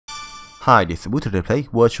Hi, this is Virtua Play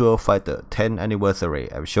Virtua Fighter 10th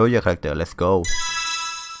Anniversary. I will show you a character. Let's go.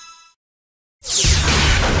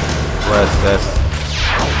 Where's this?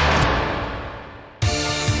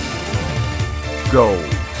 Go.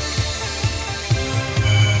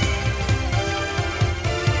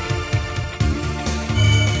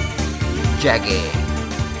 Jaggy.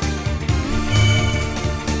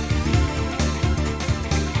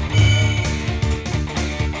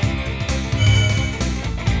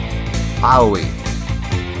 Owie.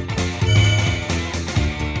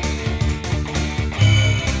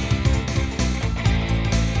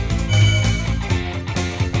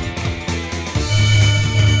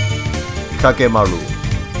 Kakemaru.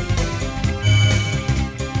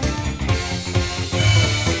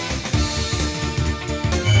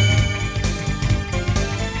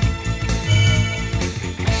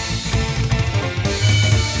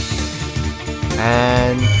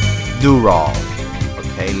 And Duro.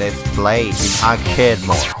 Okay, let's play in arcade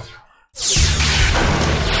mode.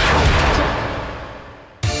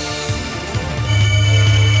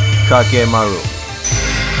 Kakemaru.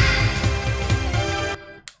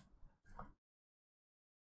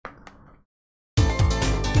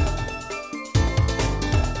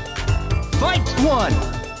 Fight one.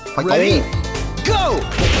 Fight Ready? on. Go.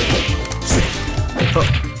 Oh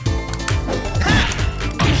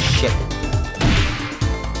shit.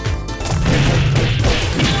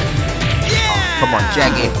 Come on,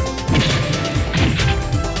 Jaggy.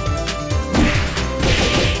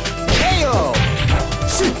 KO.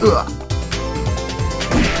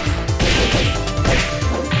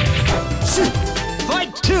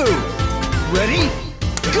 Fight two. Ready?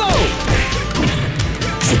 Go.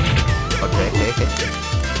 Okay.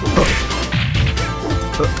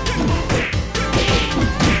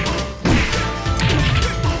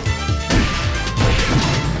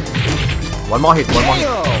 One more hit.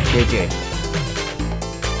 JJ.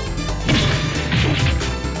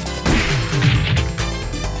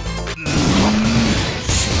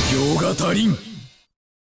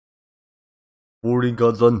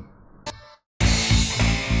 Uringadon.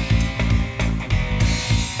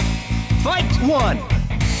 Fight one.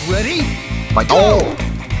 Ready? Fight. Go. Oh!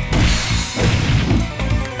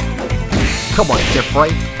 Come on,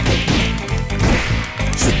 Jeffrey.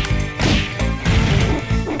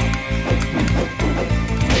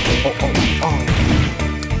 Oh.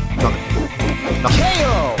 No.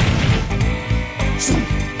 KO.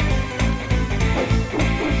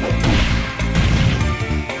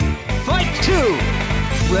 Fight two.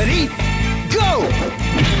 Ready? Go.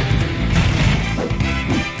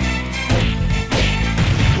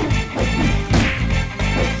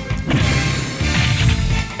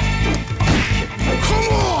 Come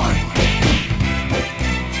on.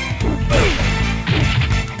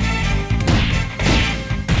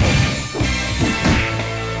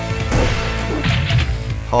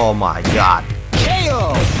 Oh my god.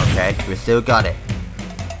 KO. Okay, we still got it.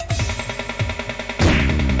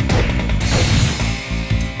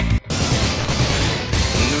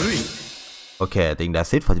 Okay, I think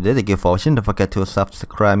that's it for today. Thank you for watching. Don't forget to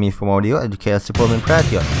subscribe me for more video education supplement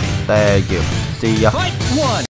practice. Thank you. See ya. Fight one.